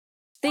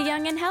The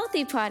Young and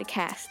Healthy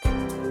Podcast.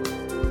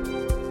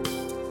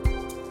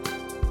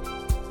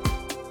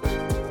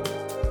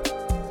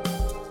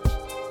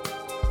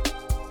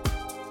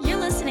 You're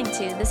listening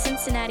to the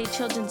Cincinnati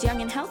Children's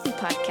Young and Healthy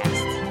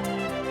Podcast.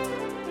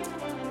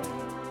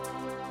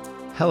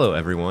 Hello,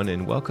 everyone,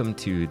 and welcome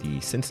to the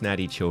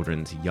Cincinnati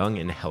Children's Young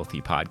and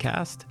Healthy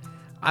Podcast.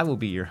 I will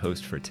be your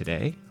host for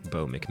today,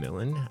 Bo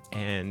McMillan,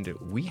 and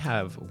we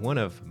have one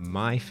of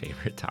my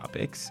favorite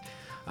topics.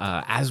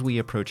 As we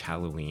approach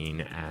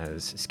Halloween,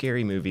 as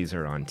scary movies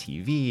are on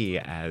TV,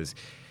 as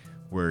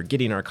we're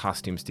getting our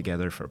costumes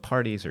together for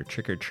parties or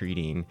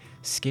trick-or-treating,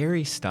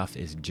 scary stuff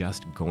is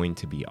just going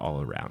to be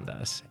all around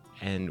us.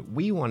 And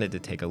we wanted to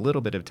take a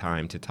little bit of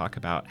time to talk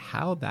about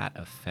how that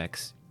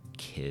affects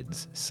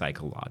kids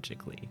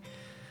psychologically.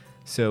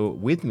 So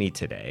with me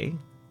today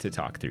to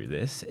talk through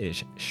this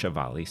is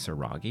Shivali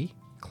Sarawgi,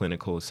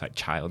 clinical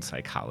child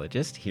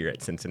psychologist here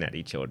at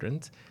Cincinnati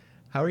Children's.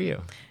 How are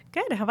you?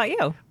 Good. How about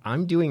you?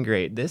 I'm doing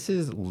great. This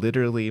is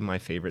literally my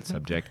favorite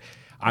subject.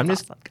 I'm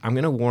awesome.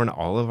 going to warn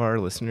all of our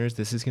listeners,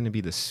 this is going to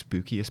be the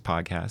spookiest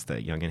podcast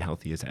that Young and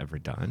Healthy has ever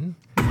done.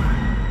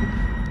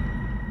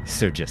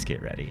 So just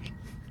get ready.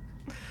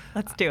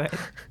 Let's do it.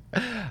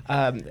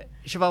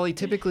 Shivali,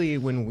 typically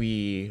when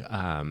we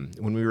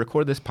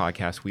record this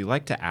podcast, we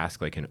like to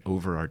ask like an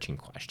overarching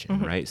question,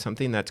 right?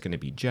 Something that's going to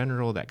be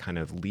general that kind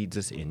of leads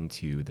us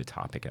into the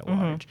topic at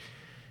large.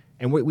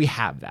 And we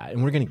have that,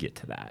 and we're going to get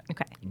to that.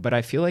 Okay. But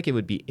I feel like it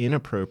would be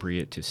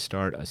inappropriate to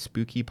start a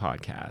spooky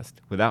podcast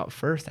without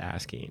first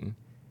asking,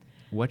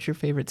 what's your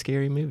favorite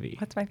scary movie?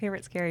 What's my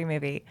favorite scary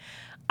movie?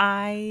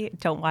 I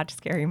don't watch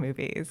scary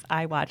movies.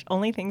 I watch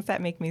only things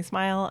that make me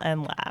smile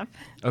and laugh.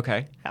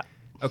 Okay. Yeah.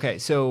 Okay,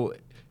 so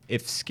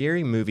if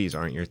scary movies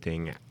aren't your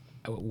thing,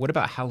 what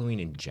about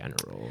Halloween in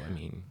general?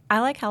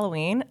 I like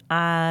Halloween.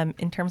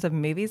 In terms of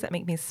movies that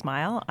make me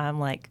smile, I'm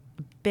like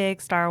a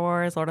big Star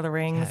Wars, Lord of the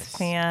Rings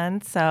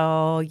fan.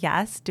 So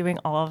yes, doing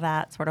all of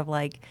that sort of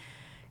like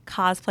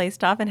cosplay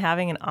stuff and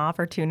having an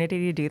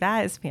opportunity to do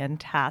that is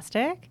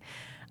fantastic.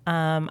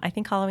 I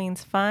think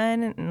Halloween's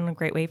fun and a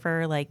great way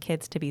for like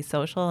kids to be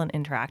social and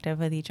interactive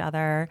with each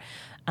other,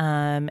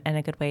 and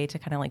a good way to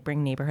kind of like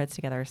bring neighborhoods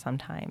together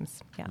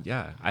sometimes.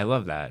 Yeah, I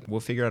love that.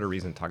 We'll figure out a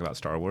reason to talk about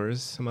Star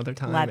Wars some other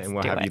time, and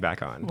we'll have you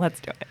back on. Let's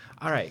do it.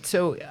 All right,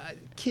 so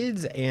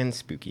kids and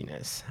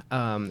spookiness.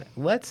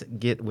 Let's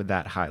get with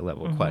that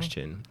high-level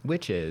question,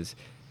 which is,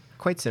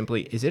 quite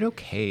simply, is it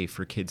okay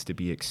for kids to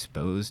be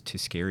exposed to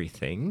scary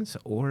things,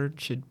 or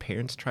should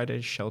parents try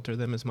to shelter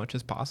them as much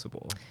as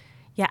possible?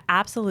 Yeah,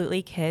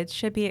 absolutely. Kids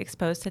should be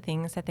exposed to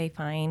things that they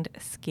find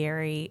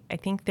scary. I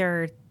think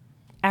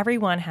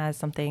everyone has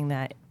something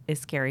that is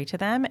scary to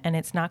them, and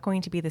it's not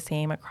going to be the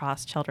same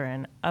across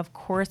children. Of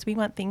course, we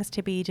want things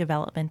to be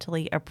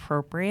developmentally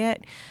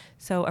appropriate,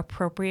 so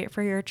appropriate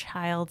for your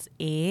child's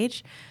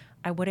age.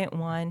 I wouldn't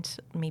want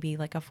maybe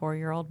like a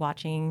 4-year-old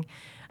watching,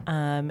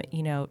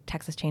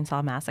 Texas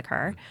Chainsaw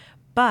Massacre.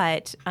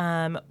 But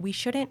we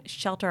shouldn't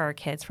shelter our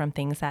kids from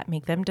things that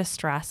make them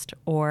distressed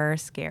or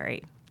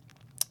scary.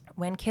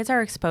 When kids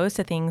are exposed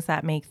to things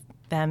that make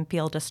them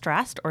feel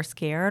distressed or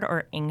scared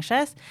or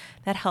anxious,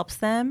 that helps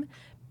them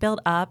build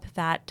up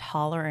that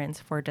tolerance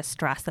for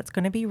distress that's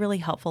going to be really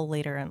helpful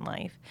later in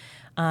life.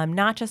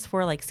 Not just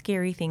for like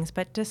scary things,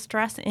 but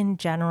distress in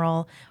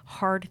general,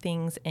 hard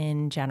things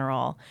in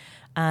general.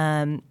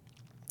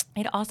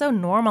 It also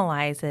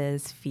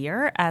normalizes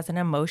fear as an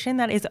emotion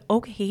that is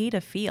okay to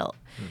feel.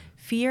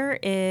 Fear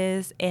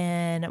is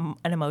an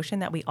emotion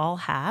that we all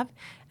have,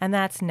 and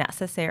that's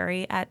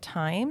necessary at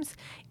times.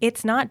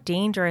 It's not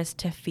dangerous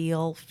to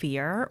feel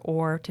fear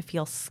or to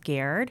feel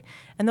scared,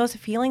 and those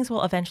feelings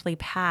will eventually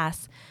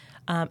pass.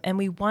 And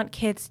we want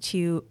kids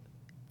to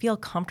feel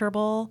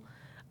comfortable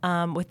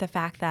with the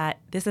fact that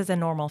this is a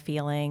normal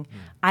feeling.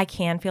 I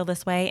can feel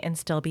this way and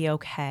still be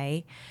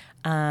okay.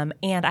 And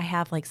I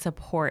have like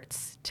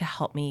supports to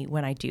help me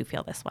when I do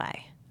feel this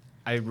way.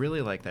 I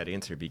really like that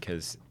answer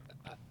because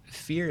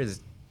fear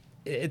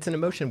it's an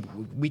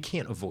emotion. We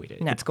can't avoid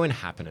it. No. It's going to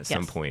happen at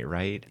some point,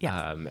 right?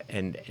 Yes.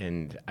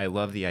 And I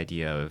love the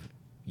idea of,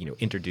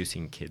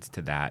 introducing kids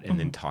to that and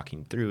then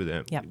talking through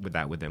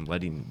with them,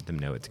 letting them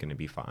know it's going to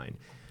be fine.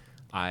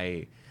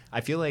 I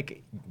feel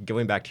like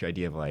going back to your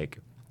idea of like,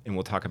 and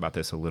we'll talk about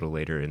this a little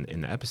later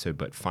in the episode,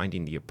 but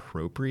finding the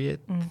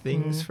appropriate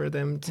things for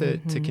them to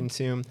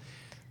consume.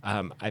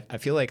 I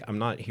feel like I'm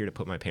not here to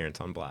put my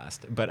parents on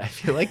blast, but I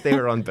feel like they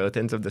were on both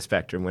ends of the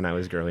spectrum when I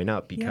was growing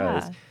up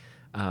because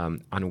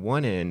on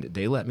one end,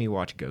 they let me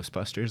watch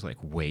Ghostbusters like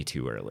way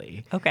too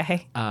early.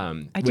 Okay.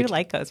 I do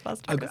like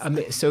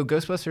Ghostbusters. So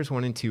Ghostbusters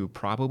 1 and 2,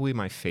 probably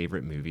my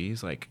favorite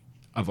movies like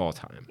of all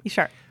time.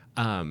 Sure.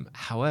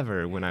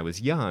 However, when I was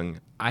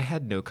young, I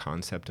had no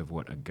concept of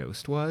what a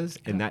ghost was,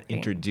 and that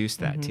introduced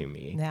that to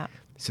me. Yeah.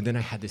 So then I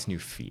had this new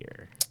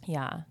fear.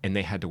 Yeah. And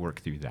they had to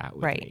work through that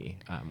with Right. me,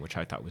 which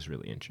I thought was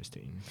really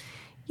interesting.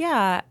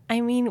 Yeah.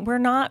 I mean, we're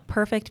not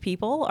perfect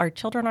people. Our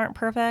children aren't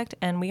perfect,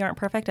 and we aren't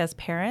perfect as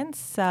parents.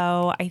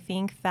 So I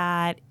think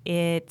that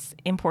it's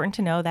important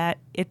to know that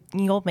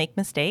you'll make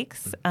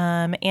mistakes,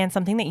 and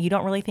something that you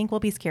don't really think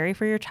will be scary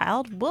for your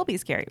child will be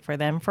scary for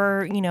them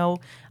for,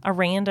 a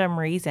random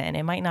reason.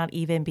 It might not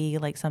even be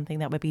like something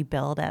that would be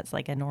billed as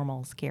like a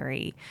normal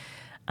scary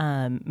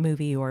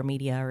movie or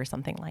media or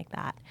something like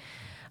that.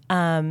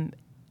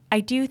 I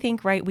do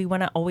think, right, we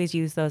want to always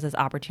use those as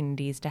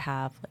opportunities to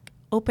have like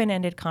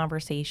open-ended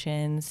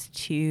conversations,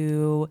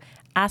 to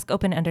ask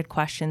open-ended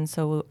questions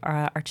so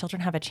our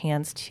children have a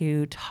chance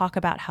to talk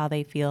about how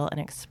they feel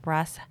and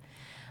express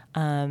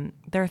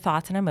their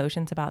thoughts and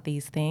emotions about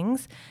these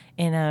things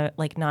in a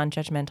like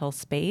non-judgmental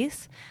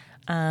space,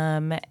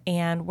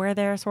 and where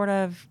they're sort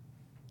of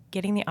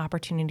getting the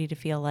opportunity to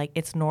feel like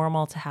it's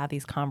normal to have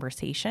these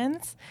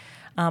conversations.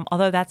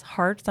 Although that's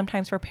hard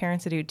sometimes for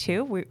parents to do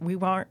too. We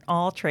weren't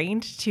all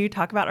trained to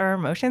talk about our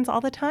emotions all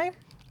the time.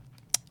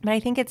 But I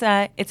think it's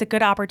a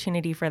good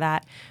opportunity for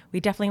that.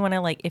 We definitely want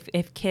to, like,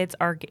 if kids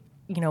are,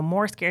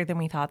 more scared than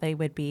we thought they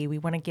would be, we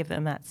want to give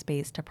them that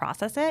space to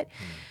process it.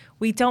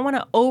 We don't want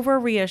to over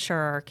reassure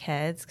our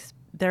kids 'cause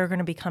they're going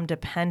to become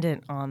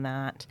dependent on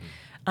that.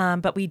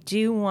 But we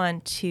do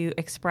want to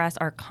express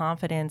our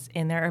confidence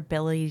in their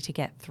ability to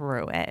get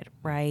through it,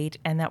 right?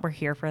 And that we're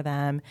here for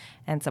them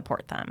and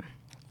support them.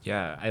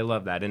 Yeah, I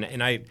love that.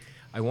 And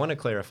I want to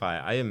clarify,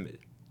 I am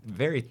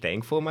very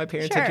thankful my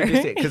parents Sure.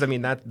 introduced it, because I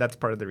mean that's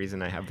part of the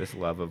reason I have this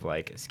love of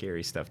like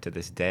scary stuff to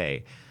this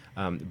day.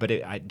 But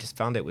I just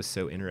found it was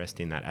so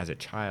interesting that as a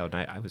child,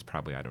 I was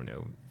probably, I don't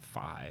know,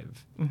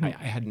 5. I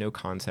had no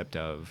concept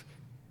of,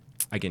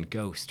 again,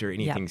 ghost or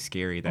anything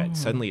scary that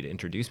suddenly it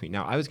introduced me.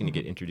 Now, I was going to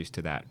get introduced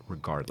to that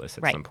regardless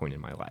at some point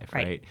in my life,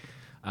 right?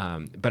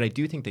 But I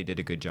do think they did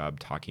a good job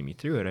talking me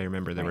through it. I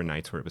remember there were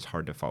nights where it was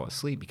hard to fall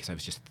asleep because I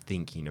was just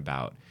thinking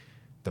about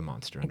the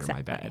monster under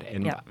my bed.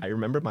 And I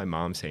remember my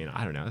mom saying,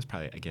 I don't know, I was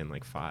probably, again,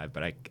 like 5,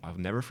 but I'll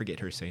never forget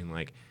her saying,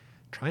 like,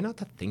 try not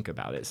to think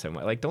about it so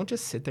much. Like, don't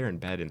just sit there in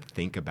bed and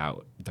think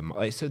about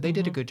so they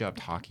did a good job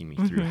talking me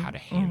through how to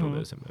handle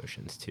those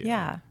emotions too.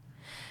 Yeah.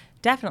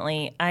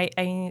 Definitely.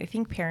 I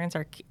think parents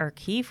are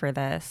key for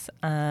this,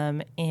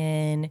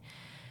 in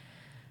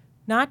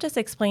not just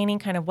explaining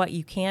kind of what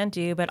you can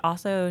do, but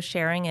also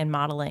sharing and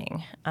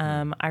modeling.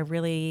 I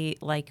really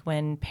like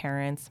when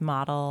parents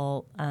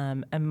model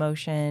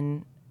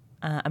emotional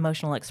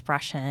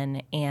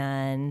expression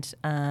and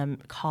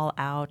call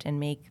out and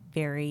make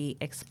very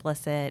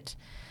explicit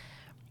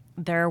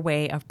their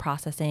way of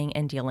processing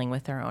and dealing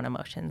with their own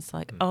emotions.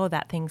 Like, oh,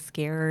 that thing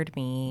scared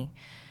me.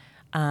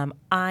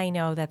 I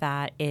know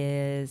that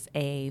is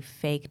a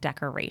fake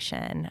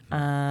decoration,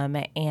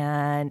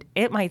 and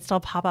it might still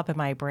pop up in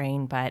my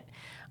brain, but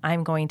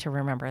I'm going to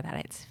remember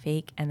that it's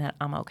fake and that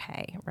I'm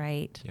okay,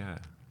 right? Yeah.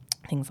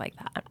 Things like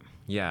that.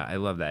 Yeah, I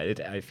love that.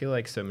 I feel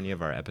like so many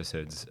of our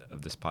episodes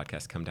of this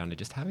podcast come down to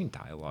just having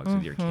dialogues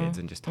with your kids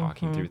and just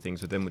talking through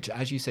things with them, which,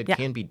 as you said,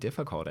 can be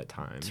difficult at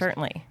times.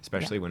 Certainly.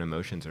 Especially when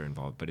emotions are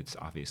involved, but it's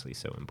obviously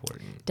so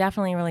important.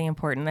 Definitely really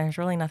important. There's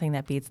really nothing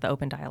that beats the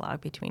open dialogue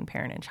between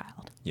parent and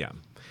child. Yeah.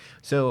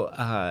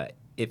 So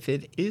if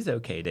it is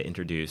okay to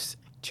introduce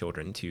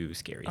children to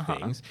scary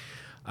things,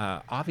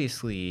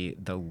 obviously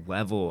the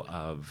level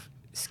of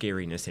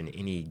scariness in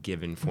any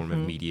given form of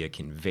media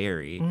can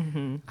vary.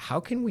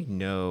 How can we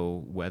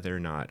know whether or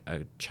not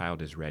a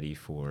child is ready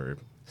for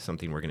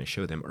something we're going to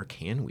show them, or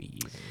can we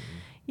even?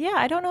 Yeah,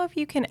 I don't know if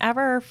you can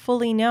ever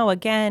fully know.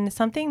 Again,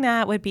 something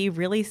that would be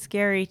really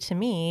scary to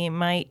me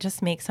might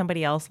just make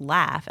somebody else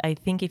laugh. I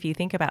think if you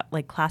think about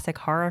like classic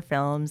horror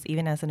films,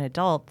 even as an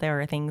adult, there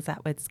are things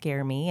that would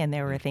scare me, and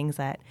there were things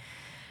that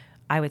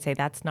I would say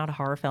that's not a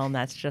horror film,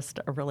 that's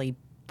just a really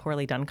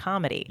poorly done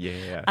comedy.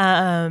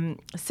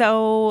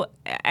 So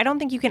I don't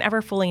think you can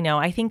ever fully know.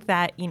 I think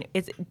that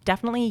it's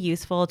definitely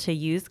useful to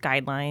use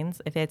guidelines.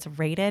 If it's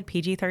rated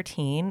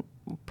PG-13,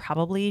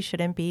 probably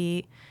shouldn't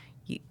be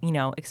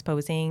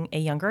exposing a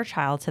younger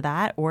child to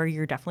that, or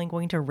you're definitely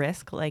going to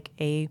risk like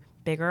a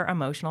bigger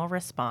emotional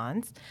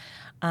response.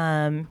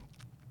 And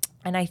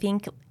I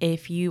think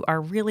if you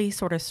are really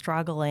sort of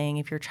struggling,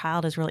 if your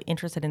child is really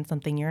interested in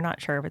something, you're not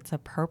sure if it's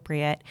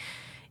appropriate,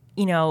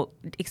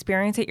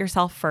 experience it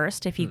yourself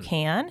first if you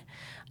can.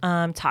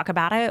 Talk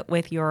about it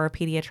with your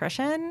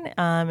pediatrician.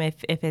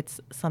 If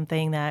it's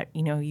something that,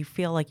 you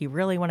feel like you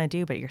really want to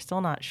do, but you're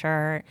still not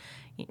sure,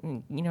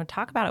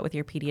 talk about it with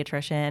your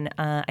pediatrician.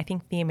 I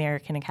think the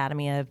American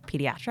Academy of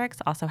Pediatrics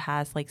also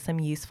has like some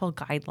useful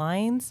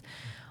guidelines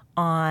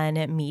on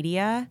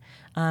media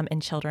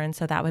and children.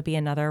 So that would be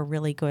another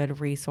really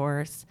good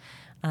resource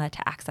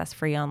to access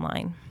free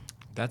online.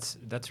 That's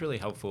really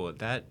helpful.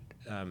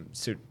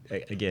 So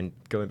again,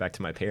 going back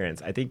to my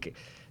parents, I think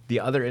the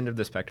other end of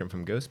the spectrum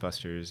from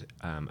Ghostbusters,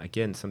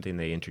 again, something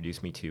they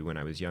introduced me to when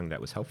I was young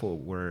that was helpful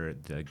were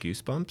the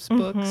Goosebumps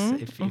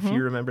books, if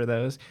you remember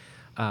those.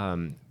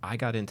 I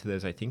got into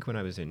those, I think, when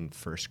I was in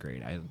first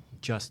grade. I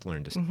just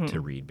learned to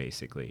read,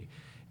 basically.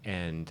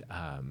 And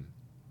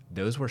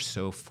those were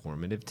so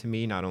formative to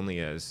me, not only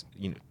as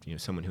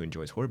someone who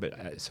enjoys horror, but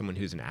as someone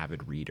who's an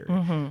avid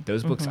reader.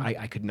 Those books,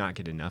 I could not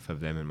get enough of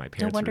them, and my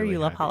parents. No wonder really you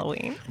love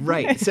Halloween,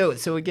 right?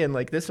 So again,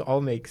 like this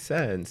all makes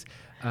sense.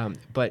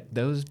 But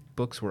those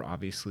books were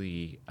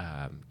obviously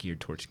geared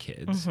towards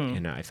kids,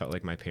 and I felt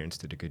like my parents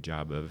did a good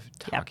job of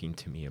talking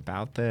to me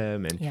about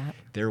them. And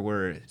there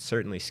were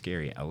certainly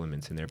scary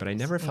elements in there, but I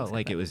never felt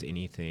like it was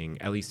anything,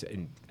 at least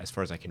as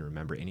far as I can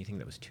remember, anything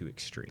that was too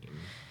extreme.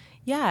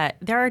 Yeah,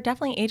 there are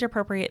definitely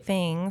age-appropriate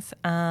things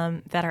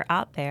that are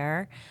out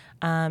there.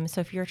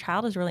 So if your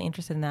child is really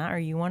interested in that or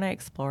you want to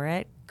explore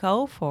it,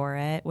 go for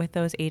it with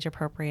those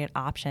age-appropriate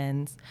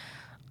options.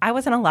 I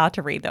wasn't allowed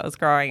to read those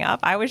growing up.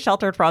 I was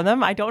sheltered from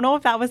them. I don't know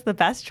if that was the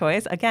best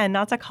choice. Again,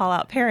 not to call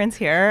out parents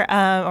here or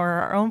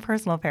our own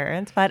personal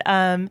parents, but,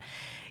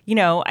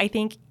 I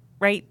think,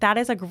 right, that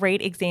is a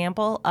great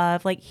example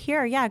of like,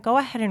 here, go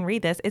ahead and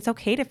read this. It's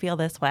okay to feel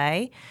this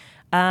way.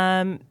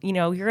 You're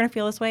going to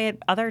feel this way at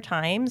other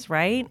times,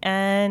 right?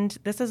 And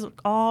this is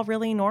all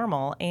really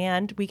normal.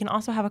 And we can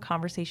also have a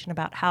conversation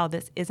about how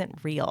this isn't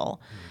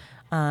real.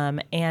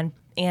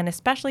 And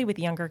especially with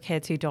younger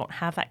kids who don't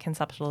have that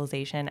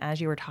conceptualization,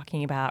 as you were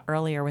talking about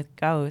earlier with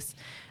ghosts,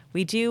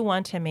 we do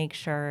want to make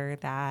sure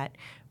that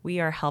we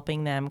are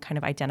helping them kind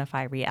of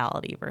identify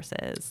reality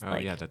versus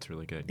that's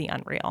really good. The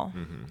unreal.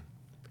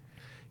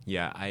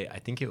 Yeah, I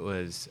think it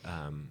was...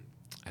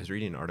 I was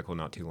reading an article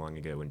not too long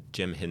ago when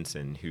Jim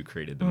Henson, who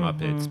created the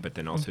Muppets, but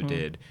then also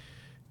did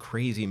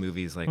crazy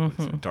movies like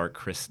Dark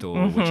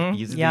Crystal, which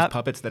uses these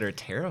puppets that are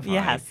terrifying.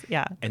 Yes,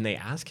 yeah. And they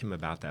ask him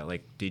about that,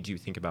 like, did you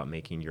think about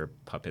making your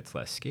puppets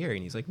less scary?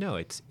 And he's like, no,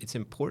 it's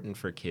important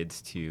for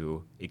kids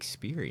to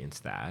experience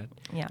that.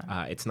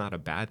 Yeah. It's not a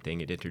bad thing.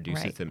 It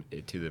introduces them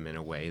to them in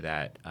a way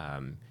that,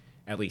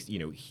 at least,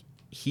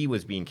 he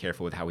was being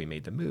careful with how we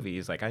made the movie.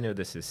 He's like, I know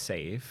this is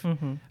safe,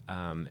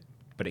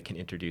 but it can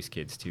introduce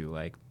kids to,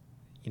 like,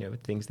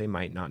 things they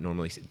might not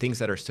normally see, things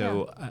that are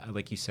so,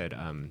 like you said,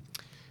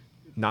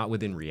 not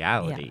within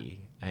reality.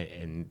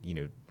 And,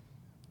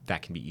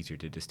 that can be easier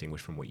to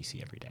distinguish from what you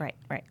see every day.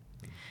 Right.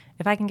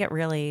 If I can get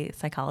really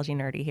psychology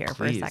nerdy here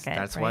for a second.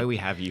 That's why we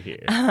have you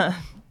here.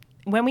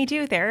 When we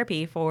do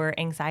therapy for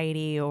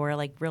anxiety or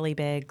like really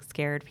big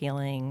scared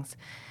feelings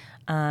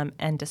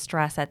and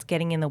distress that's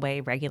getting in the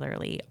way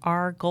regularly,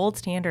 our gold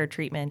standard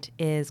treatment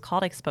is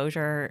called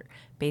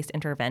exposure-based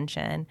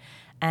intervention.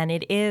 And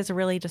it is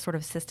really just sort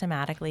of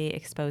systematically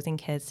exposing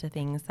kids to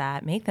things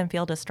that make them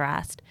feel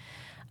distressed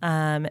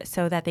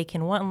so that they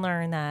can, one,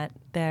 learn that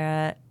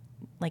the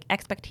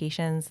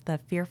expectations, the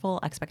fearful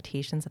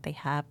expectations that they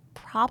have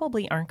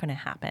probably aren't going to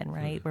happen,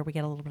 right? Where we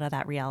get a little bit of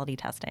that reality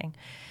testing.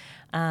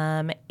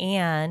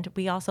 And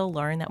we also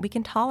learn that we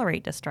can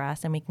tolerate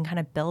distress and we can kind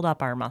of build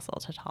up our muscle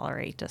to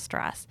tolerate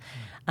distress.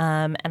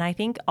 And I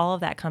think all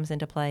of that comes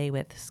into play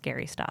with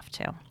scary stuff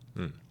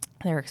too.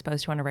 They're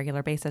exposed to on a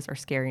regular basis or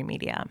scary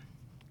media.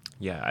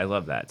 Yeah, I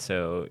love that.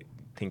 So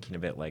thinking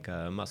of it like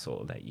a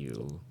muscle that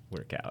you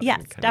work out.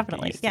 Yes,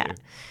 definitely.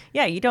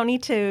 Yeah, you don't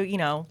need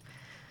to,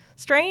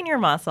 strain your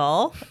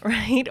muscle,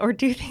 right? Or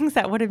do things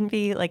that wouldn't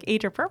be like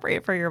age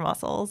appropriate for your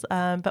muscles.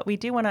 But we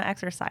do want to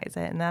exercise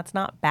it, and that's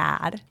not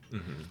bad.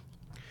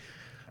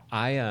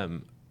 I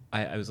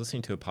was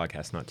listening to a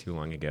podcast not too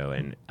long ago,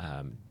 and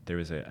there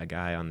was a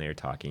guy on there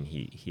talking.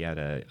 He had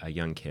a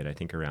young kid, I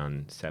think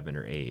around 7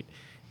 or 8.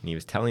 And he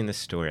was telling this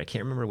story. I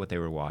can't remember what they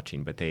were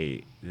watching, but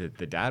the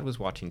dad was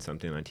watching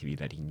something on TV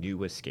that he knew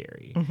was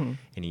scary.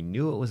 And he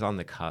knew it was on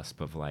the cusp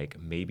of like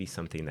maybe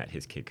something that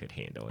his kid could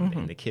handle.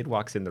 And the kid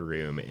walks in the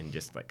room and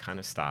just like kind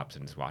of stops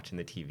and is watching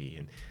the TV.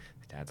 And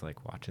the dad's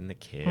like watching the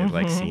kid,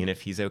 like seeing if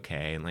he's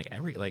okay. And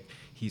like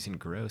he's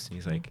engrossed and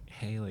he's like,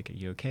 hey, like, are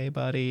you okay,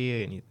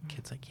 buddy? And the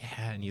kid's like,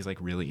 yeah. And he's like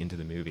really into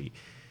the movie.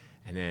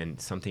 And then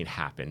something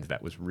happened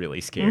that was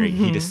really scary.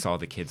 He just saw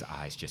the kid's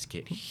eyes just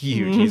get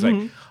huge. He's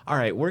like, all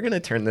right, we're going to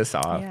turn this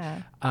off.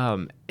 Yeah.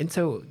 And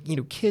so,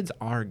 kids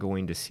are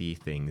going to see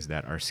things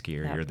that are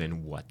scarier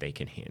than what they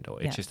can handle.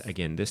 It's just,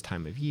 again, this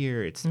time of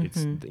year, it's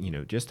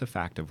just a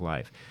fact of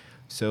life.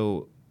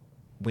 So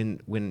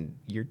when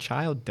your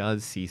child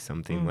does see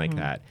something like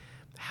that,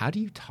 how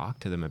do you talk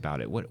to them about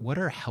it? What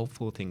are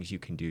helpful things you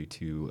can do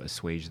to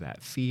assuage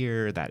that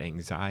fear, that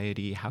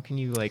anxiety? How can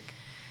you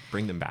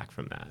bring them back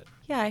from that?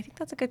 Yeah, I think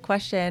that's a good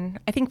question.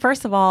 I think,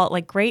 first of all,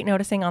 great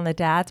noticing on the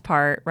dad's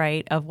part,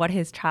 right, of what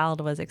his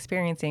child was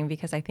experiencing,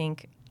 because I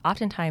think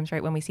oftentimes,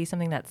 right, when we see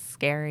something that's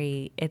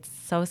scary, it's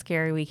so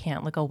scary we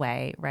can't look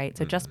away, right?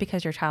 So just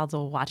because your child's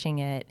watching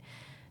it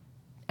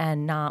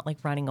and not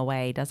running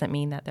away doesn't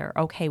mean that they're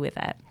okay with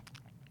it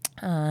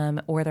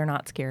or they're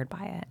not scared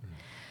by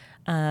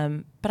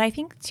it. But I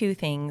think two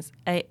things.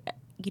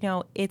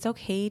 It's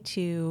okay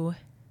to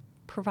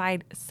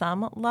provide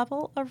some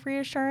level of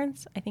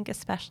reassurance, I think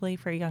especially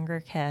for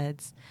younger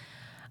kids.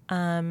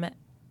 But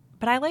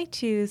I like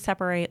to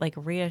separate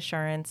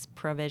reassurance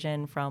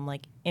provision from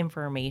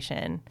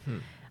information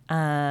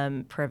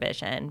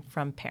provision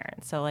from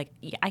parents. So I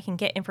can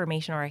get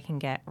information or I can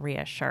get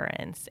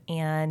reassurance.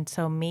 And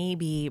so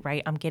maybe,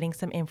 right, I'm getting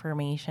some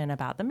information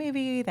about the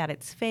movie, that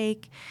it's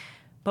fake,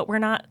 But we're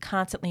not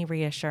constantly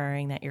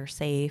reassuring that you're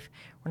safe.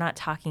 We're not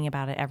talking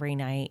about it every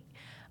night.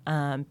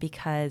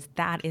 Because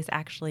that is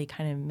actually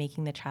kind of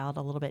making the child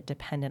a little bit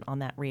dependent on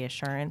that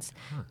reassurance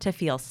to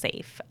feel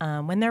safe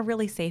when they're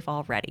really safe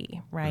already,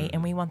 right?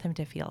 And we want them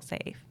to feel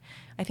safe.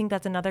 I think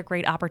that's another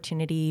great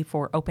opportunity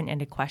for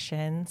open-ended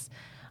questions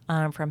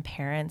from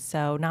parents.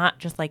 So not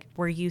just like,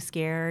 were you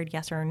scared,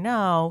 yes or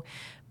no,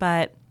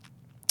 but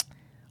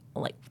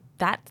like,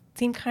 that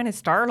seemed kind of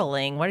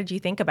startling. What did you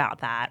think about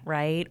that,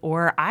 right?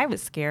 Or I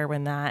was scared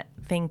when that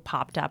thing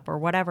popped up, or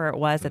whatever it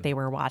was that they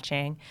were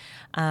watching.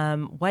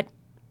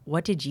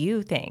 What did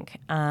you think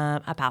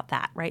about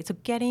that, right? So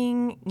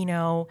getting,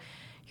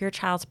 your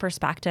child's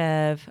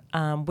perspective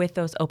with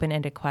those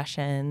open-ended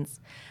questions,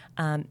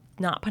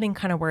 not putting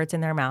kind of words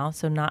in their mouth,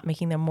 so not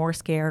making them more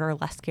scared or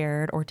less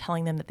scared, or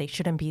telling them that they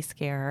shouldn't be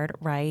scared,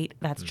 right?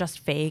 That's just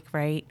fake,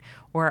 right?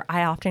 Or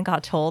I often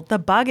got told, the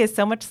bug is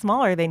so much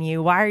smaller than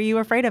you. Why are you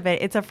afraid of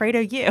it? It's afraid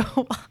of you.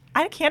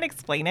 I can't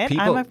explain it.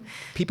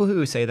 People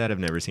who say that have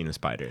never seen a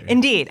spider.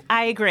 Indeed,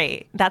 I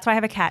agree. That's why I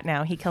have a cat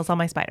now. He kills all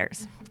my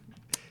spiders.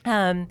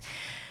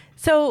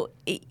 So,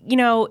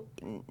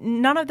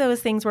 none of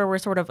those things where we're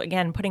sort of,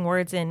 again, putting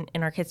words in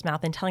our kids'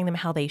 mouth and telling them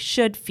how they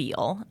should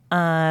feel,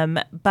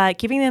 but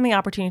giving them the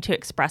opportunity to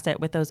express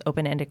it with those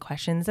open-ended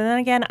questions. And then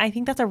again, I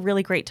think that's a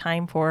really great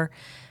time for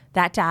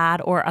that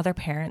dad or other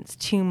parents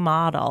to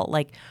model,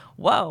 like,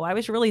 whoa, I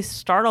was really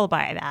startled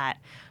by that.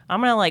 I'm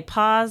going to like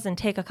pause and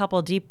take a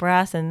couple deep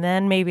breaths, and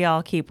then maybe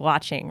I'll keep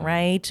watching,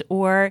 right?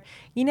 Or,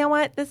 you know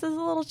what? This is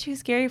a little too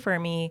scary for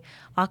me.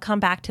 I'll come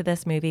back to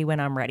this movie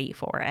when I'm ready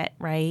for it,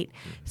 right?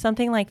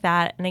 Something like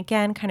that. And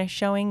again, kind of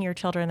showing your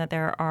children that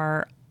there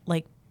are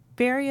like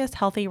various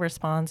healthy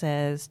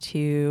responses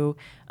to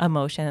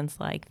emotions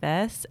like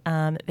this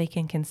that they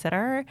can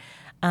consider,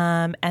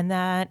 and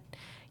that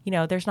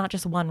there's not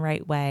just one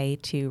right way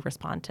to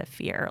respond to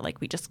fear. Like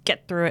we just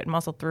get through it and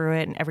muscle through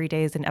it, and every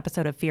day is an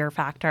episode of Fear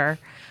Factor.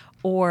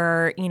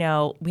 Or,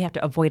 we have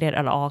to avoid it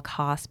at all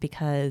costs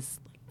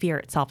because fear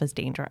itself is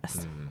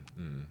dangerous.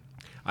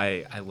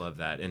 I love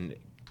that. And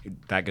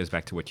that goes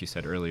back to what you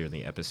said earlier in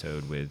the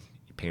episode with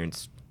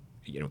parents,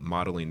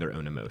 modeling their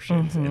own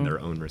emotions and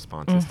their own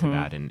responses to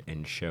that,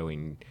 and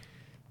showing,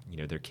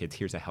 their kids,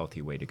 here's a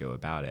healthy way to go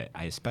about it.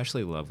 I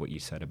especially love what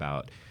you said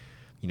about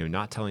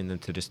not telling them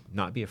to just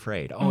not be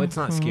afraid. Oh, it's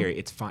not scary.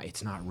 It's fine.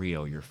 It's not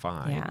real. You're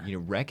fine. Yeah.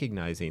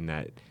 Recognizing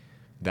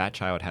that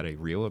child had a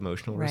real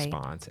emotional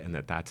response and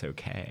that's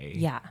okay.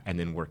 Yeah. And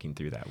then working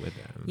through that with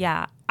them.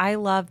 Yeah. I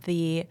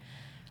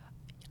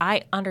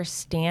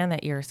understand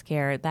that you're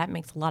scared. That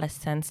makes a lot of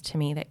sense to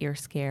me that you're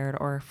scared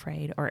or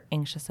afraid or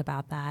anxious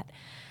about that.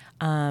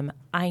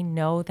 I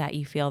know that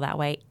you feel that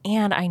way,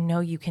 and I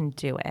know you can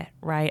do it,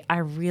 right? I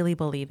really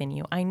believe in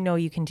you. I know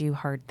you can do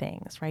hard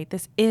things, right?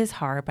 This is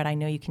hard, but I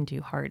know you can do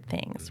hard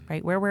things,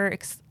 right? Where we're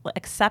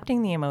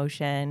accepting the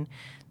emotion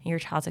your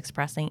child's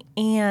expressing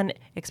and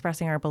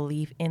expressing our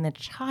belief in the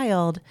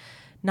child,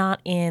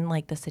 not in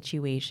like the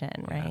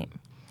situation, right? Yeah.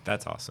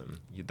 That's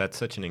awesome. That's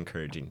such an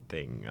encouraging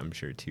thing, I'm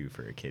sure, too,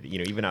 for a kid,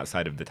 even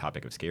outside of the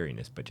topic of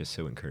scariness, but just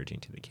so encouraging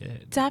to the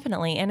kid.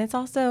 Definitely. And it's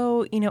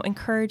also,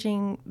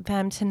 encouraging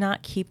them to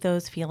not keep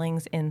those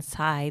feelings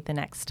inside the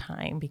next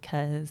time,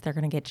 because they're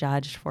going to get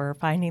judged for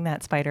finding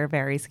that spider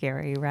very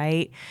scary,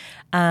 right?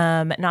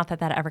 Not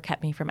that ever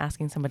kept me from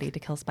asking somebody to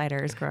kill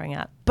spiders growing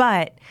up,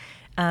 but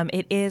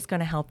it is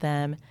going to help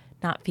them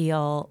not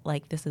feel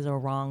like this is a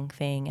wrong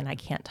thing and I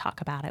can't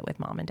talk about it with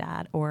mom and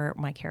dad or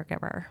my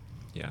caregiver.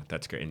 Yeah,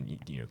 that's great. And,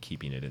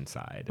 keeping it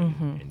inside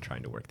and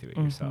trying to work through it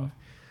yourself.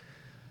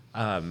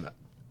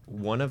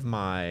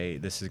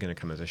 This is going to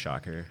come as a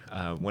shocker.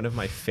 One of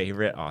my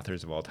favorite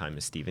authors of all time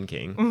is Stephen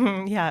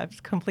King. Yeah, it's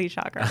a complete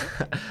shocker.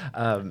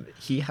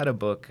 He had a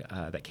book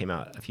that came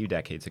out a few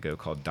decades ago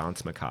called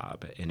Danse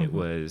Macabre, and it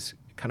was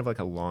kind of like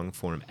a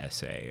long-form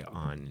essay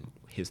on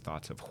his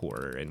thoughts of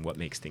horror and what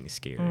makes things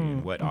scary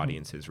and what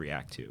audiences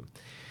react to.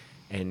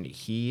 And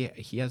he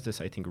has this,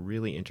 I think,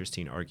 really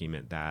interesting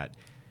argument that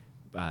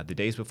the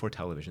days before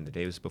television, the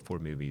days before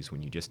movies,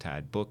 when you just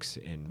had books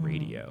and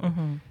radio,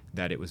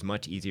 that it was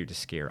much easier to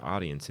scare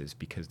audiences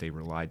because they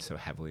relied so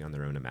heavily on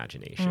their own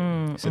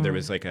imagination. So there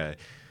was like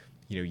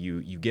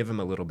you give them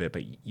a little bit,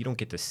 but you don't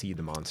get to see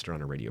the monster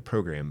on a radio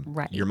program.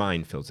 Right. Your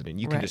mind fills it in.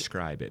 You can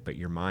describe it, but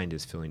your mind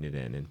is filling it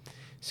in. And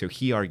so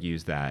he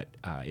argues that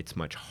it's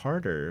much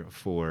harder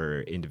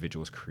for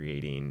individuals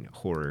creating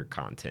horror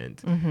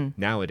content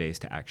nowadays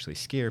to actually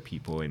scare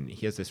people. And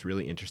he has this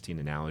really interesting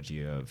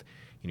analogy of,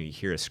 you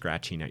hear a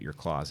scratching at your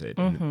closet,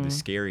 and the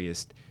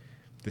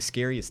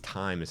scariest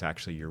time is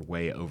actually your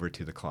way over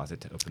to the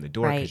closet to open the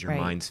door because your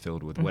mind's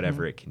filled with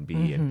whatever it can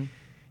be. And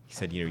he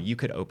said, you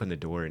could open the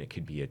door and it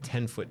could be a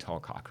 10-foot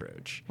tall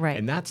cockroach. Right.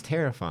 And that's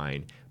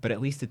terrifying, but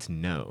at least it's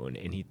known.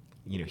 And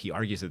he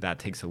argues that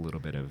takes a little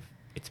bit of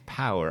its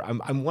power.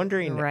 I'm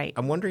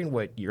wondering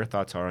what your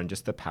thoughts are on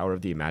just the power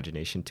of the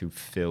imagination to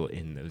fill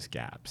in those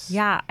gaps.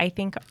 Yeah, I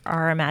think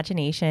our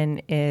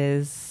imagination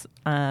is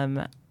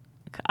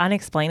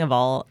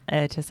unexplainable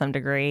to some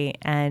degree,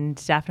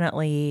 and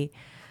definitely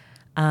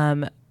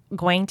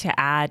going to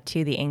add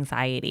to the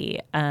anxiety.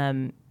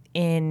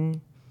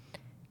 In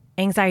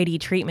anxiety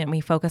treatment, we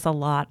focus a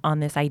lot on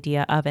this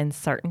idea of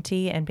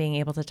uncertainty and being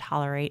able to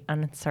tolerate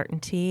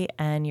uncertainty.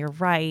 And you're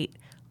right,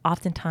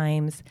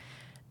 oftentimes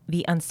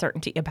the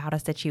uncertainty about a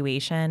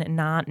situation,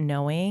 not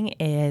knowing,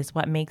 is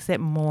what makes it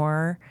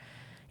more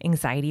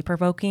anxiety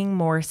provoking,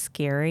 more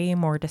scary,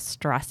 more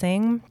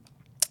distressing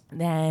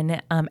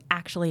than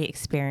actually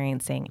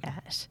experiencing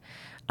it.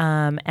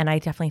 And I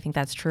definitely think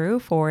that's true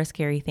for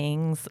scary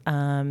things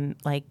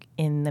like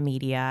in the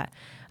media.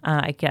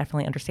 I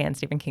definitely understand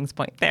Stephen King's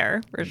point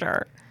there for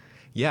sure.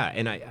 Yeah,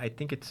 and I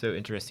think it's so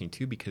interesting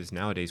too, because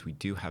nowadays we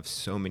do have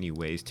so many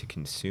ways to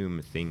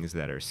consume things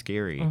that are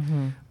scary.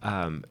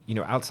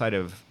 Outside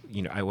of,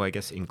 I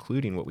guess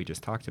including what we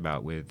just talked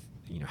about with,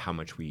 how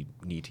much we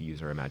need to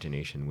use our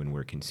imagination when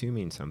we're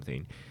consuming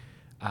something.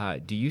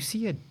 Do you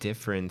see a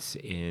difference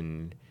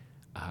in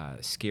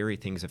scary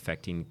things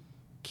affecting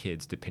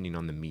kids depending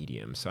on the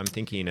medium? So I'm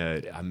thinking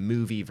a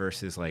movie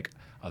versus like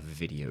a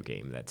video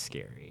game that's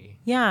scary.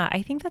 Yeah,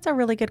 I think that's a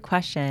really good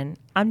question.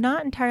 I'm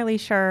not entirely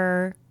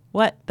sure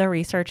what the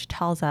research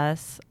tells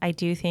us. I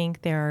do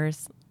think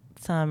there's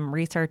some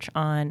research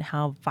on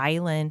how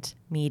violent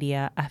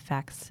media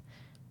affects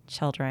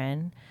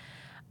children.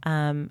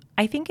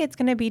 I think it's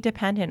going to be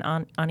dependent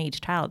on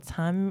each child.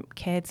 Some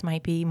kids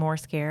might be more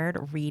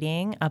scared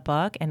reading a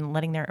book and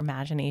letting their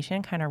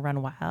imagination kind of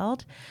run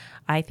wild.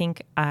 I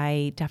think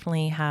I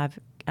definitely have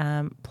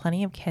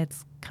plenty of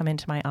kids come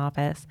into my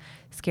office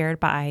scared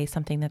by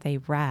something that they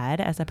read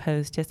as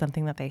opposed to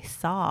something that they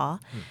saw.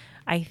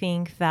 I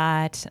think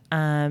that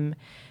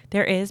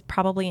there is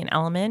probably an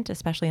element,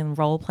 especially in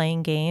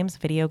role-playing games,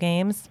 video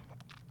games,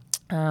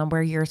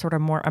 where you're sort of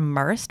more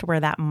immersed, where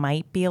that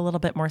might be a little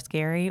bit more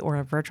scary, or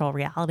a virtual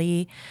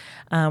reality,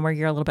 where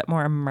you're a little bit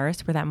more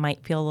immersed, where that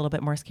might feel a little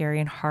bit more scary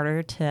and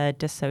harder to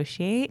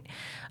dissociate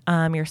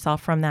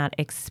yourself from that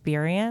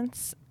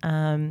experience.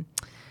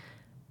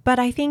 But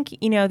I think,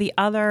 the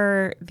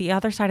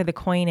other side of the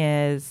coin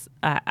is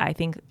I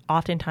think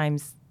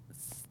oftentimes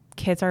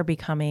kids are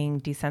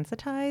becoming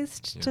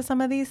desensitized to some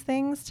of these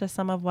things, to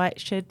some of what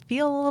should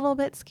feel a little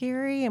bit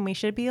scary, and we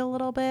should be a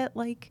little bit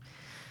like,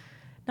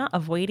 not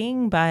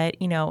avoiding, but,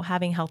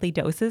 having healthy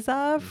doses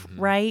of,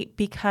 right?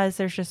 Because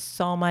there's just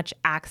so much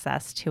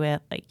access to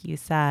it, like you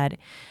said.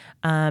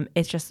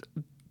 It's just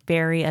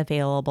very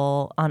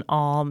available on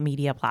all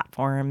media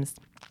platforms.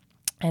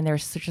 And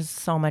there's just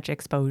so much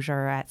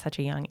exposure at such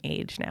a young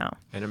age now.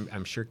 And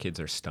I'm sure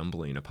kids are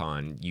stumbling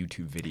upon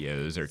YouTube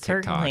videos or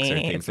Certainly. TikToks or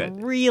things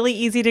it's really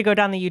easy to go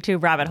down the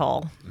YouTube rabbit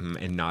hole.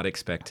 And not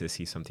expect to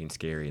see something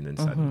scary, and then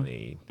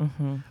suddenly,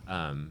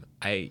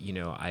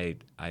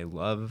 I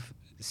love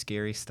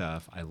scary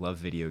stuff. I love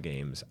video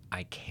games.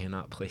 I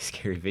cannot play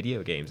scary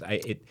video games.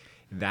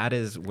 That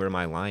is where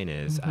my line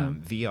is.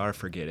 VR,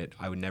 forget it.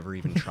 I would never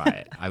even try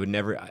it. I would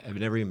never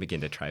even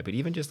begin to try it. But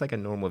even just like a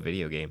normal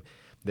video game,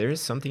 there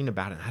is something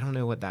about it. I don't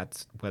know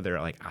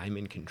whether like I'm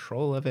in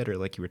control of it, or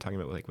like you were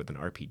talking about like with an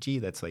RPG,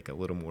 that's like a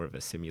little more of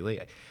a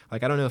simulate.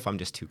 Like, I don't know if I'm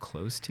just too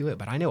close to it,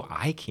 but I know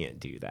I can't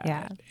do that.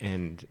 Yeah.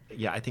 And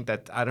yeah, I think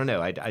that, I don't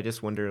know. I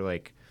just wonder,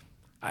 like,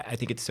 I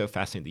think it's so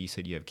fascinating that you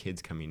said you have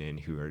kids coming in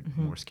who are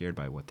more scared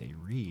by what they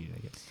read, I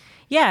guess.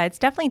 Yeah, it's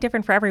definitely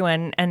different for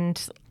everyone.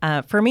 And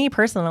for me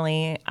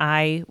personally,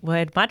 I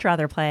would much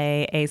rather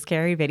play a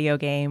scary video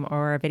game,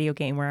 or a video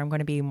game where I'm going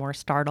to be more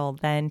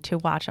startled, than to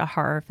watch a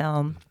horror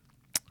film.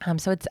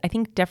 So it's, I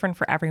think, different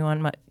for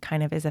everyone what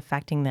kind of is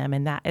affecting them.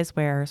 And that is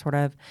where sort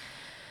of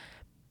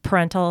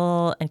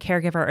parental and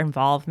caregiver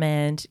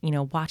involvement,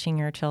 watching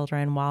your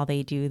children while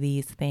they do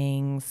these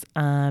things,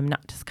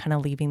 not just kind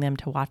of leaving them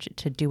to watch it,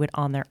 to do it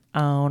on their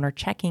own, or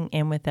checking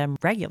in with them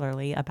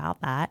regularly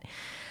about that,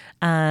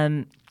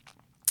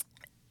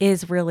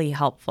 is really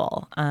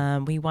helpful.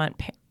 We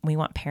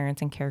want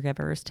parents and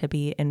caregivers to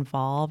be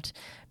involved,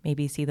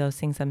 maybe see those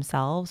things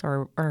themselves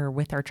or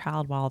with their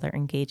child while they're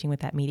engaging with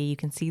that media. You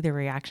can see the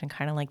reaction,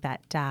 kind of like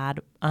that dad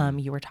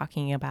you were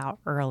talking about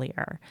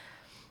earlier.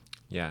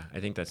 Yeah, I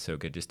think that's so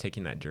good, just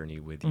taking that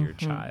journey with your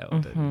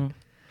child. And,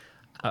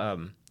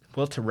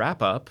 well, to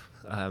wrap up,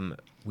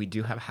 we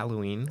do have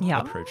Halloween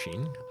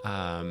approaching.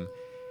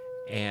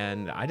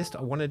 And I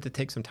wanted to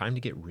take some time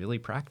to get really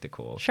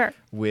practical. Sure.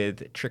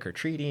 With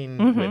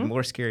trick-or-treating, with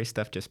more scary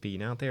stuff just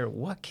being out there.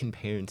 What can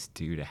parents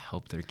do to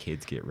help their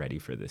kids get ready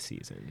for this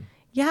season?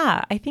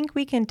 Yeah, I think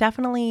we can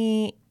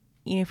definitely,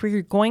 if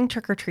you're going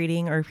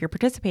trick-or-treating, or if you're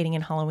participating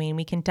in Halloween,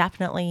 we can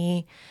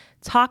definitely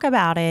talk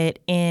about it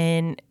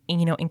in,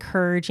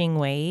 encouraging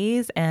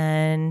ways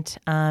and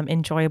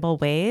enjoyable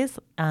ways,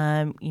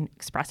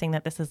 expressing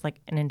that this is like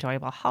an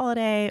enjoyable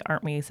holiday.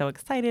 Aren't we so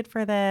excited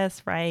for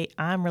this, right?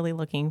 I'm really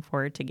looking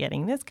forward to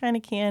getting this kind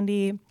of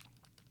candy,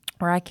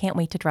 or I can't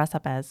wait to dress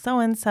up as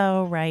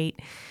so-and-so, right?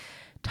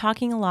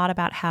 Talking a lot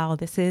about how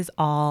this is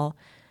all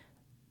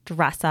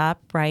dress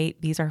up, right?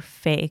 These are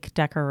fake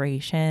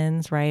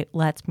decorations, right?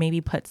 Let's maybe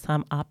put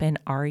some up in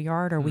our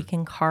yard, or we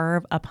can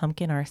carve a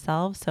pumpkin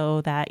ourselves so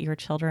that your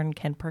children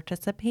can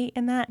participate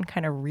in that and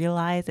kind of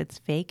realize it's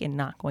fake and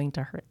not going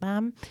to hurt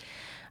them.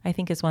 I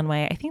think is one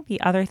way. I think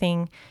the other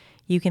thing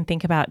you can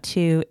think about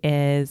too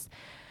is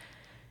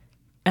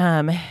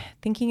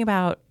thinking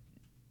about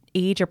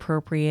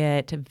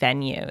age-appropriate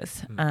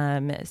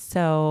venues.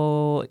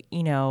 So,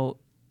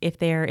 if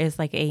there is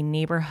like a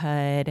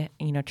neighborhood,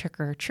 trick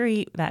or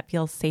treat that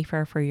feels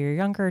safer for your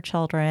younger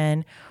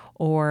children,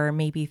 or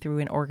maybe through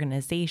an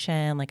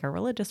organization, like a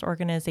religious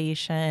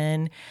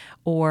organization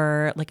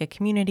or like a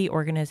community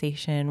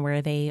organization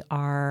where they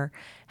are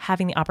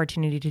having the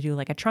opportunity to do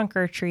like a trunk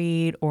or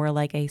treat or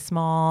like a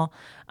small,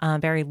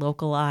 very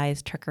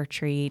localized trick or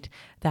treat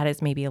that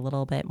is maybe a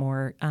little bit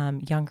more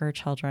younger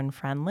children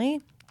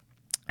friendly.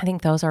 I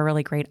think those are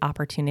really great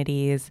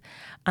opportunities.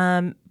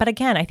 But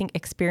again, I think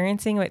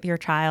experiencing with your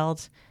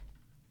child,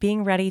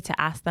 being ready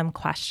to ask them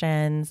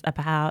questions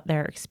about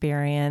their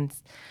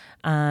experience,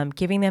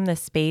 giving them the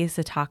space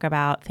to talk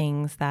about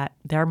things that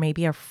they're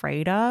maybe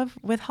afraid of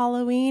with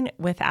Halloween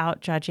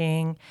without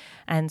judging,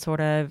 and sort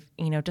of,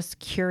 just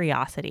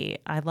curiosity.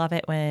 I love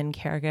it when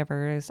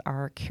caregivers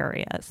are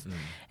curious.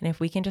 And if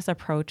we can just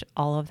approach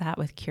all of that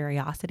with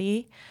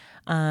curiosity,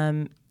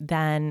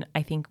 then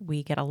I think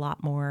we get a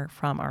lot more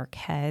from our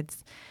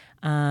kids.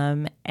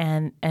 And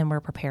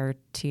we're prepared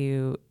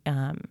to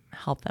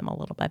help them a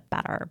little bit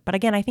better. But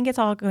again, I think it's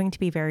all going to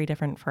be very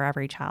different for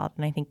every child.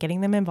 And I think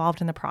getting them involved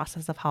in the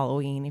process of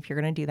Halloween, if you're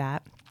going to do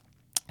that,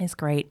 is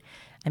great.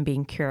 And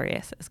being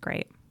curious is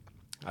great.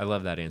 I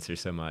love that answer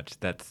so much.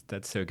 That's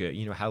so good.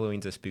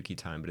 Halloween's a spooky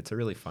time, but it's a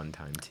really fun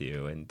time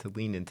too. And to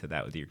lean into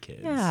that with your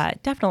kids. Yeah,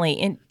 definitely.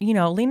 And,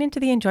 lean into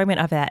the enjoyment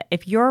of that.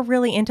 If you're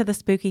really into the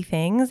spooky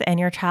things and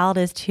your child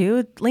is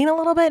too, lean a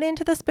little bit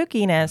into the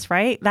spookiness,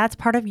 right? That's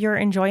part of your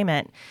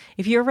enjoyment.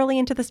 If you're really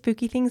into the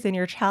spooky things and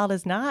your child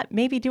is not,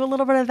 maybe do a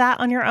little bit of that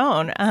on your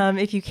own,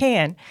 if you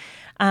can.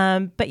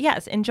 But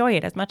yes, enjoy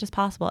it as much as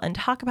possible and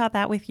talk about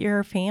that with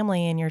your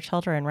family and your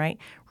children, right?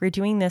 We're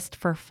doing this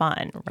for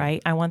fun,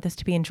 right? I want this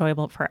to be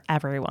enjoyable for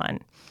everyone.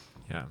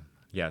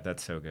 Yeah,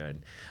 that's so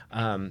good.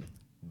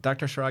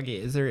 Dr. Sarawgi,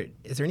 is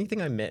there anything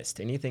I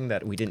missed? Anything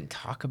that we didn't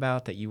talk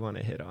about that you want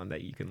to hit on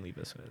that you can leave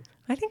us with?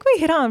 I think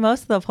we hit on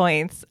most of the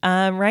points,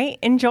 right?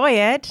 Enjoy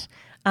it.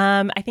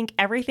 I think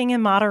everything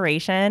in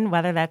moderation,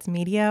 whether that's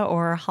media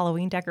or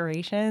Halloween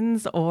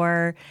decorations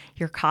or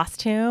your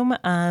costume,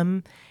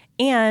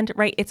 and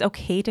right, it's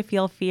okay to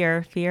feel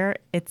fear. Fear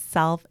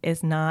itself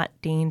is not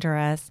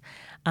dangerous.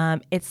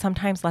 It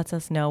sometimes lets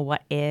us know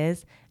what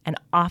is, and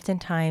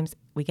oftentimes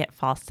we get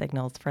false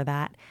signals for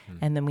that,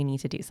 and then we need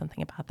to do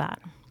something about that.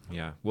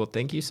 Yeah. Well,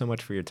 thank you so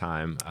much for your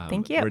time.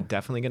 Thank you. We're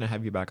definitely going to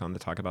have you back on to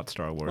talk about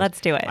Star Wars. Let's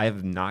do it. I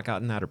have not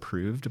gotten that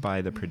approved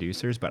by the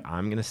producers, but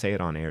I'm going to say it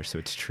on air so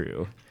it's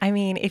true. I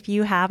mean, if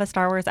you have a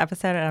Star Wars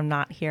episode and I'm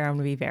not here, I'm going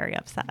to be very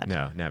upset.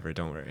 No, never.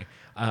 Don't worry.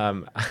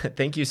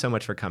 Thank you so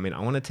much for coming. I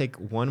want to take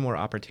one more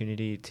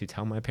opportunity to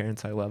tell my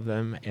parents I love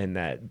them and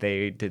that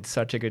they did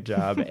such a good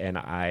job. And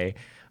I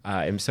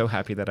am so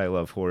happy that I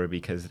love horror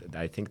because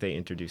I think they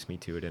introduced me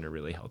to it in a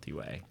really healthy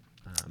way.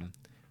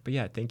 But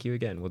yeah, thank you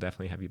again. We'll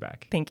definitely have you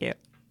back. Thank you.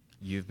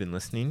 You've been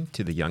listening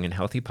to the Young and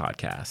Healthy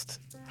Podcast.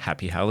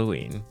 Happy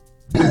Halloween.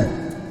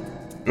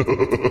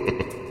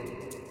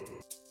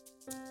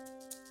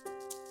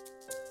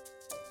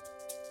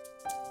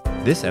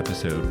 This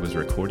episode was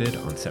recorded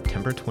on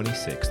September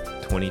 26th,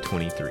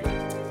 2023.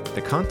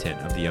 The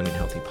content of the Young and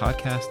Healthy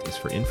Podcast is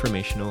for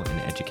informational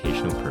and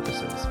educational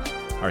purposes.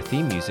 Our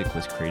theme music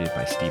was created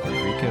by Stephen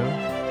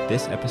Rico.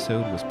 This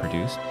episode was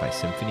produced by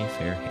Symphony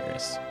Fair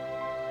Harris.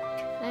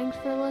 Thanks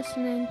for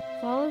listening.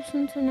 Follow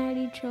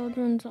Cincinnati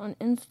Children's on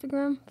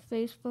Instagram,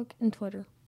 Facebook, and Twitter.